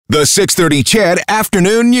The 6:30 CHED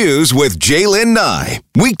Afternoon News with Jaylen Nye.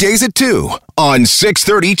 Weekdays at 2 on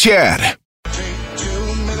 6:30 CHED. Take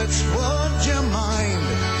 2 minutes, would you mind?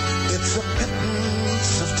 It's a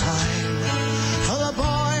pittance of time for the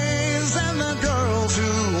boys and the girls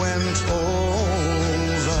who went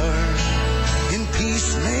over. In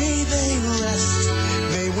peace may they rest.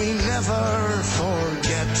 May we never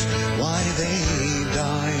forget why they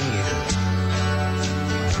died.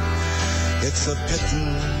 It's a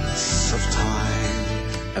pittance of time.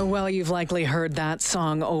 Well, you've likely heard that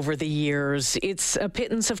song over the years. It's A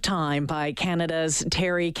Pittance of Time by Canada's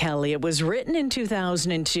Terry Kelly. It was written in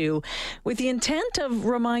 2002 with the intent of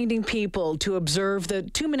reminding people to observe the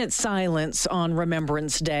 2-minute silence on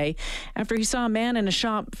Remembrance Day after he saw a man in a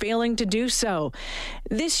shop failing to do so.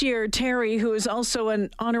 This year, Terry, who is also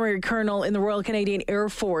an honorary colonel in the Royal Canadian Air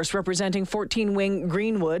Force representing 14 Wing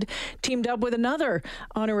Greenwood, teamed up with another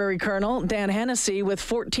honorary colonel, Dan Hennessey, with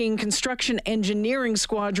 14 Construction Engineering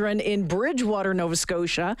Squadron in Bridgewater, Nova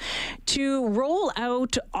Scotia, to roll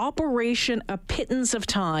out Operation A Pittance of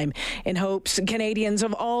Time in hopes Canadians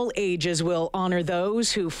of all ages will honor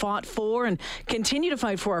those who fought for and continue to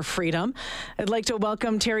fight for our freedom. I'd like to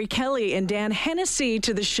welcome Terry Kelly and Dan Hennessey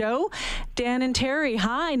to the show. Dan and Terry,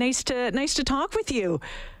 hi. Nice to talk with you.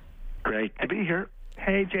 Great to be here.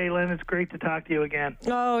 Hey, Jaylen, it's great to talk to you again.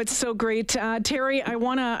 Oh, it's so great. Terry, I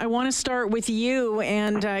wanna start with you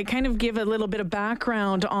and kind of give a little bit of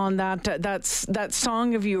background on that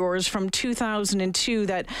song of yours from 2002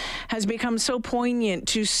 that has become so poignant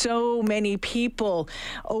to so many people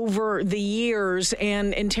over the years.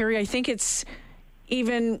 And Terry, I think it's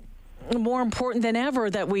even more important than ever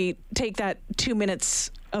that we take that 2 minutes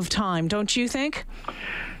of time, don't you think?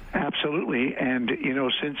 Absolutely. And,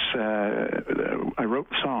 since I wrote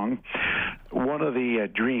the song, one of the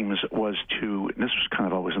dreams was to, and this was kind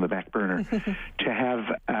of always in the back burner, to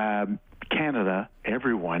have Canada,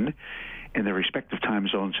 everyone, in their respective time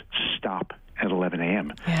zones, stop at 11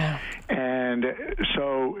 a.m. Yeah. And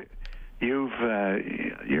so you're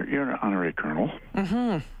an honorary colonel.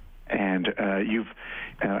 Mm-hmm. And you've,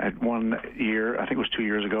 at 1 year, I think it was 2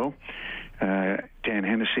 years ago, Dan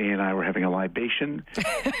Hennessey and I were having a libation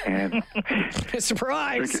and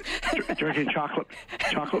surprise drinking chocolate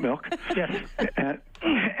milk. Yes.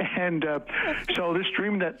 And so this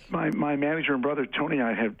dream that my manager and brother Tony and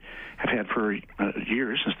I have had for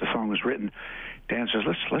years since the song was written, Dan says,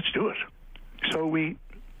 let's do it. So we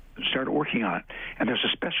started working on it. And there's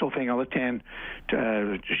a special thing, I'll let Dan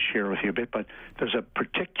just share with you a bit, but there's a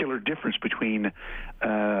particular difference between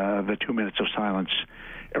the 2 minutes of silence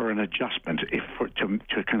or an adjustment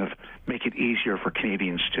to kind of make it easier for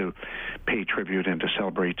Canadians to pay tribute and to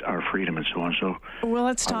celebrate our freedom and so on. So, well,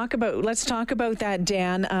 let's talk about that,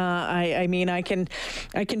 Dan. I mean, I can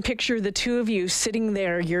picture the two of you sitting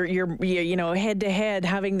there, you're head to head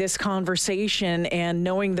having this conversation, and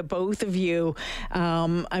knowing the both of you.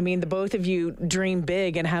 The both of you dream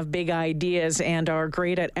big and have big ideas and are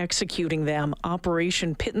great at executing them.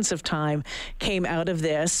 Operation Pittance of Time came out of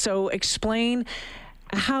this. So explain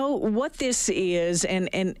what this is and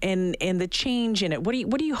the change in it. What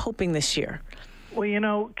are you hoping this year?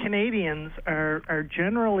 Well, Canadians are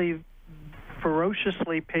generally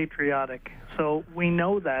ferociously patriotic, so we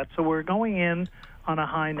know that. So we're going in on a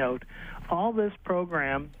high note. All this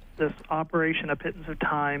program, this Operation A Pittance of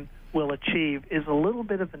Time, will achieve is a little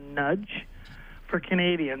bit of a nudge for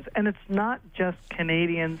Canadians. And it's not just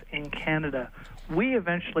Canadians in Canada. We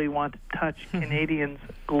eventually want to touch Canadians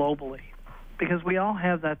globally because we all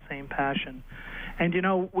have that same passion. And,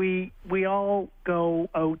 we all go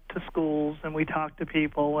out to schools and we talk to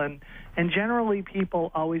people, and generally people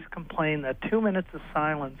always complain that 2 minutes of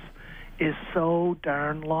silence is so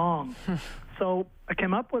darn long. So I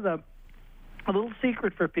came up with a little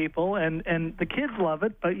secret for people, and the kids love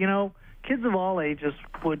it, but, kids of all ages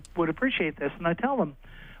would appreciate this. And I tell them,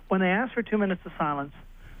 when they ask for 2 minutes of silence,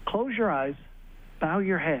 close your eyes, bow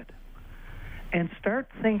your head, and start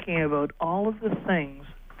thinking about all of the things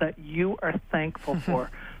that you are thankful for.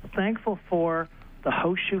 Thankful for the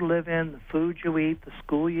house you live in, the food you eat, the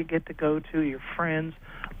school you get to go to, your friends,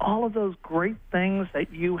 all of those great things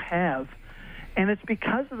that you have. And it's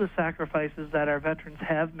because of the sacrifices that our veterans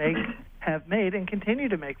have made and continue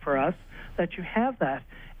to make for us that you have that.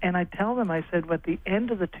 And I tell them, I said, at the end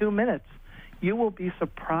of the 2 minutes, you will be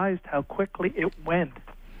surprised how quickly it went.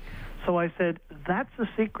 So I said, that's the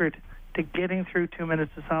secret to getting through 2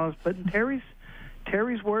 minutes of silence. But in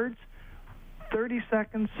Terry's words, 30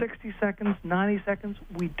 seconds, 60 seconds, 90 seconds,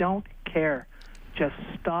 we don't care. Just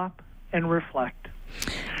stop and reflect.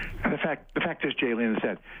 And the fact is, Jaylene, is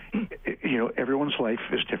that everyone's life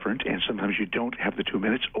is different, and sometimes you don't have the 2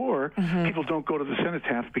 minutes, or people don't go to the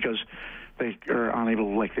cenotaph because they are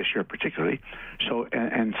unable, like this year particularly. So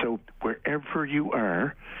and so wherever you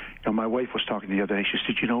are, my wife was talking the other day. She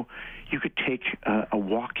said, you could take a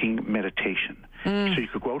walking meditation. So you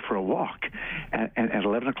could go out for a walk, and at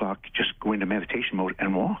 11 o'clock, just go into meditation mode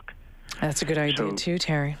and walk. That's a good idea too,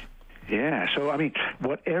 Terry. Yeah. So I mean,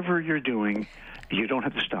 whatever you're doing, you don't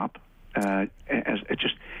have to stop.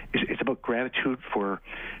 It's about gratitude for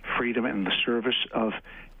freedom and the service of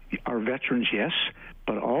our veterans, yes,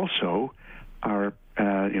 but also our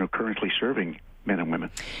currently serving men and women.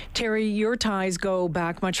 Terry, your ties go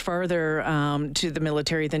back much farther to the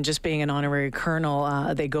military than just being an honorary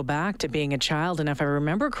colonel. They go back to being a child. And if I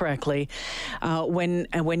remember correctly,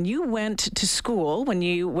 when you went to school, when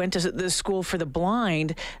you went to the school for the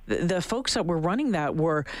blind, the folks that were running that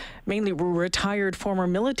were mainly retired former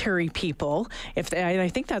military people. I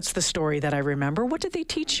think that's the story that I remember. What did they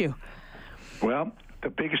teach you? Well,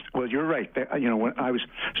 you're right. When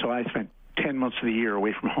I spent 10 months of the year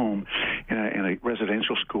away from home in a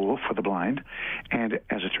residential school for the blind. And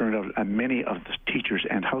as it turned out, many of the teachers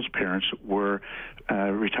and house parents were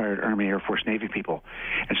retired Army, Air Force, Navy people.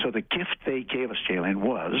 And so the gift they gave us, Jaylene,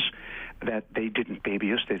 was that they didn't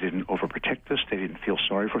baby us, they didn't overprotect us, they didn't feel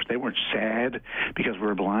sorry for us, they weren't sad because we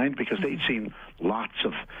were blind, because they'd seen lots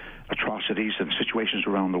of atrocities and situations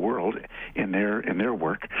around the world in their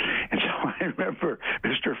work. And so I remember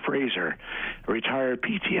Mr. Fraser, a retired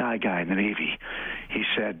PTI guy in the Navy, he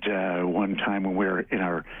said one time when we were in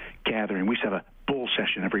our gathering, we used to have a bull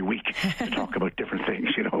session every week to talk about different things,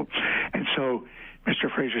 And so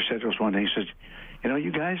Mr. Fraser said to us one day, he said,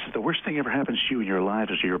 you guys, the worst thing ever happens to you in your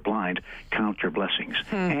lives is you're blind. Count your blessings.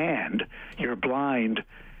 And you're blind.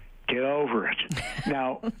 Get over it.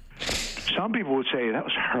 Now, some people would say that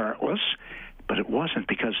was heartless, but it wasn't,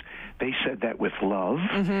 because they said that with love.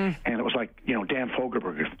 And it was like, Dan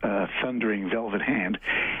Fogelberg, thundering velvet hand.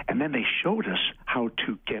 And then they showed us how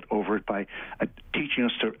to get over it by teaching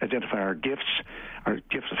us to identify our gifts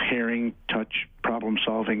of hearing, touch, problem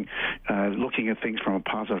solving, looking at things from a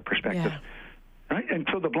positive perspective. Yeah. Right? And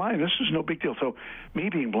so the blindness is no big deal. So me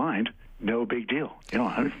being blind, no big deal. It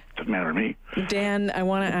doesn't matter to me. Dan, I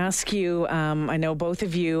want to ask you, I know both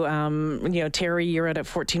of you, Terry, you're out at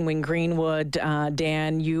 14 Wing Greenwood.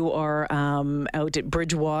 Dan, you are out at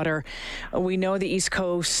Bridgewater. We know the East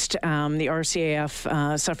Coast, the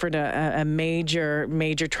RCAF suffered a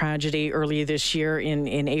major tragedy earlier this year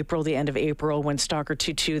in April, the end of April, when Stalker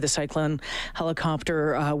 2-2, the Cyclone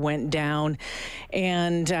helicopter, went down.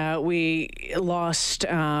 And we lost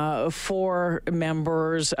 4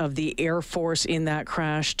 members of the Air Force in that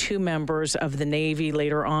crash, 2 members of the Navy.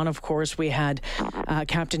 Later on, of course, we had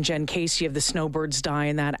Captain Jen Casey of the Snowbirds die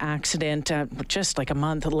in that accident just like a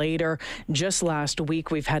month later. Just last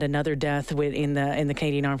week, we've had another death in the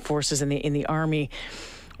Canadian Armed Forces in the Army.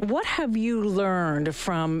 What have you learned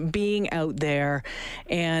from being out there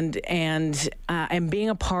and being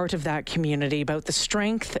a part of that community about the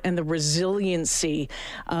strength and the resiliency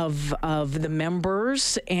of the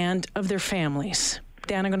members and of their families?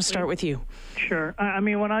 Dan, I'm going to start with you. Sure. I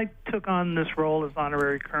mean, when I took on this role as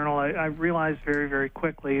Honorary Colonel, I realized very, very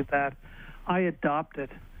quickly that I adopted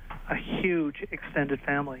a huge extended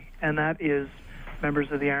family, and that is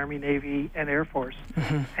members of the Army, Navy, and Air Force.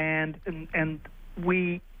 And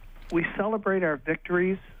we celebrate our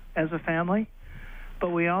victories as a family, but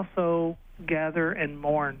we also gather and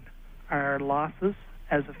mourn our losses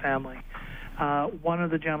as a family. One of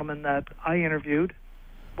the gentlemen that I interviewed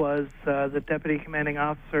was the Deputy Commanding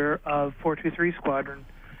Officer of 423 Squadron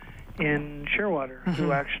in Shearwater,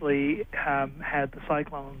 who actually had the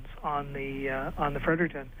cyclones on the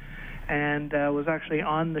Fredericton, and was actually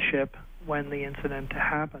on the ship when the incident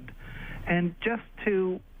happened. And just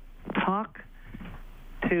to talk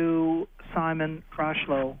to Simon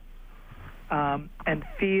Rochlow and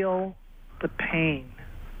feel the pain,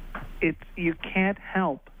 you can't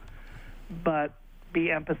help but be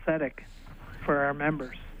empathetic for our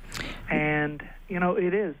members. And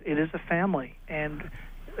it is a family, and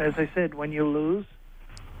as I said, when you lose,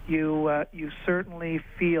 you certainly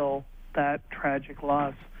feel that tragic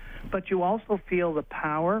loss, but you also feel the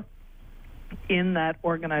power in that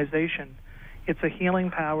organization. It's a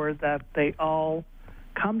healing power that they all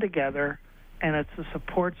come together, and it's a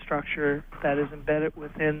support structure that is embedded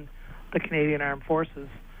within the Canadian Armed Forces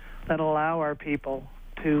that allow our people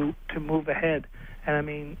to move ahead. And I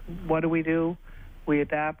mean, what do? We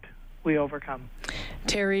adapt, we overcome.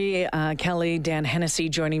 Terry Kelly, Dan Hennessey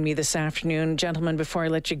joining me this afternoon. Gentlemen, before I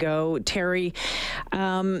let you go, Terry,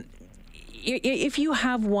 if you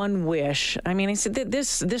have one wish, I mean, I said that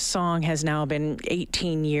this song has now been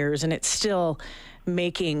 18 years, and it's still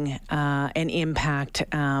making an impact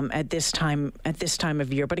at this time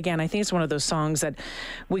of year. But again, I think it's one of those songs that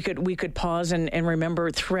we could pause and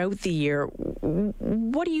remember throughout the year.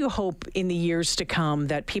 What do you hope in the years to come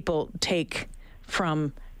that people take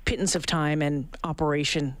from Pittance of Time and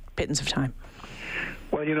Operation Pittance of Time?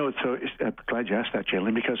 Well, I'm glad you asked that,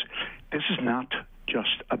 Jalen, because this is not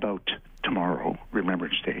just about tomorrow,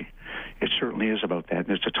 Remembrance Day. It certainly is about that, and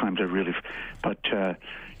it's a time to really, but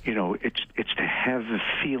it's to have the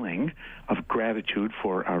feeling of gratitude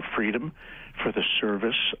for our freedom, for the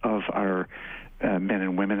service of our men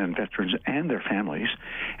and women and veterans and their families,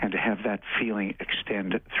 and to have that feeling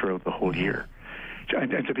extend throughout the whole year. And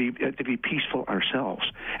to be peaceful ourselves.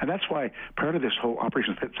 And that's why part of this whole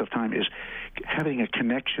Operation Pittance of Time is having a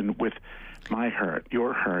connection with my heart,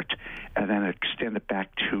 your heart, and then extend it back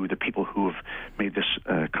to the people who have made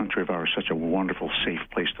this country of ours such a wonderful, safe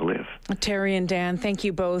place to live. Terry and Dan, thank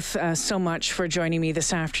you both so much for joining me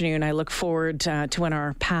this afternoon. I look forward to when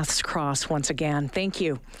our paths cross once again. Thank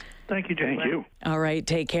you. Thank you, Jay. Thank you. All right,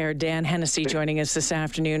 take care. Dan Hennessey joining us this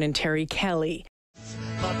afternoon, and Terry Kelly.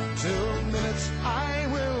 But 2 minutes I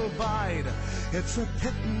will bide. It's a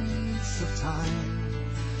pittance of time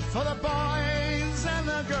for the boys and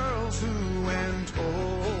the girls who went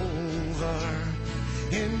over.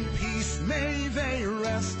 In peace may they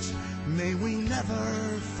rest. May we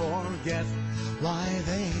never forget why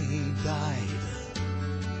they died.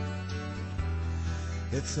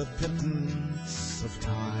 It's a pittance of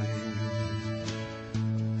time.